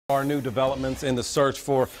Our new developments in the search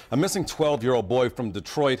for a missing 12-year-old boy from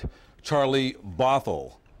Detroit, Charlie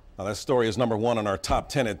Bothell. Now, that story is number 1 on our top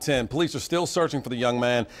 10 at 10. Police are still searching for the young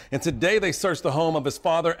man, and today they searched the home of his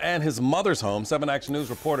father and his mother's home. 7 Action News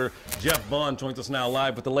reporter Jeff Vaughn joins us now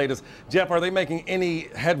live with the latest. Jeff, are they making any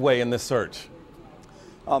headway in this search?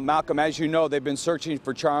 Malcolm, as you know, they've been searching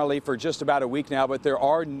for Charlie for just about a week now, but there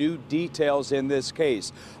are new details in this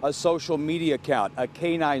case. A social media account, a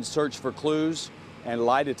canine search for clues, and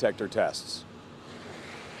lie detector tests.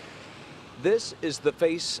 This is the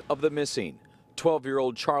face of the missing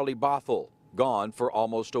 12-year-old Charlie Bothell, gone for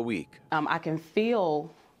almost a week. I can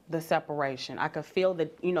feel the separation. I can feel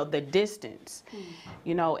the, the distance,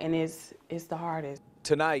 and it's the hardest.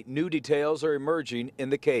 Tonight, new details are emerging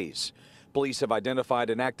in the case. Police have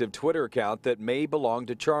identified an active Twitter account that may belong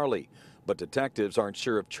to Charlie, but detectives aren't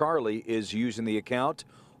sure if Charlie is using the account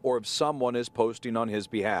or if someone is posting on his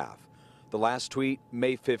behalf. The last tweet,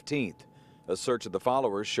 May 15th. A search of the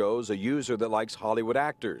followers shows a user that likes Hollywood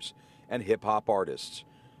actors and hip-hop artists.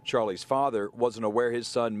 Charlie's father wasn't aware his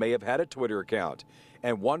son may have had a Twitter account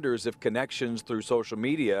and wonders if connections through social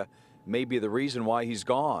media may be the reason why he's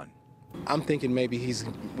gone. I'm thinking maybe he's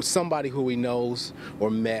somebody who he knows or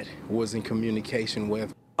met, was in communication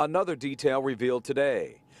with. Another detail revealed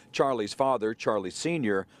today. Charlie's father, Charlie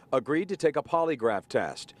Sr., agreed to take a polygraph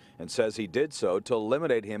test and says he did so to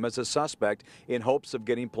eliminate him as a suspect in hopes of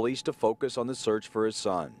getting police to focus on the search for his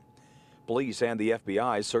son. Police and the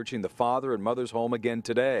FBI searching the father and mother's home again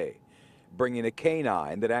today, bringing a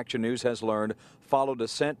canine that Action News has learned followed a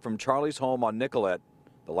scent from Charlie's home on Nicollet,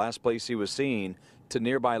 the last place he was seen, to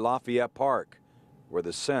nearby Lafayette Park, where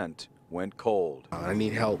the scent went cold. I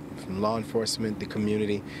need help from law enforcement, the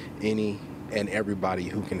community, any and everybody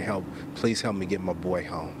who can help. Please help me get my boy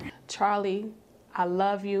home. Charlie, I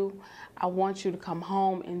love you. I want you to come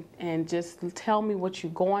home and just tell me what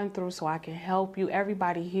you're going through so I can help you.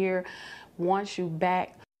 Everybody here wants you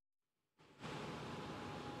back.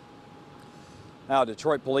 Now,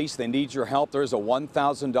 Detroit police, they need your help. There's a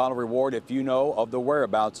 $1,000 reward if you know of the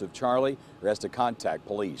whereabouts of Charlie or has to contact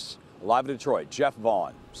police. Live in Detroit, Jeff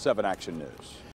Vaughn, 7 Action News.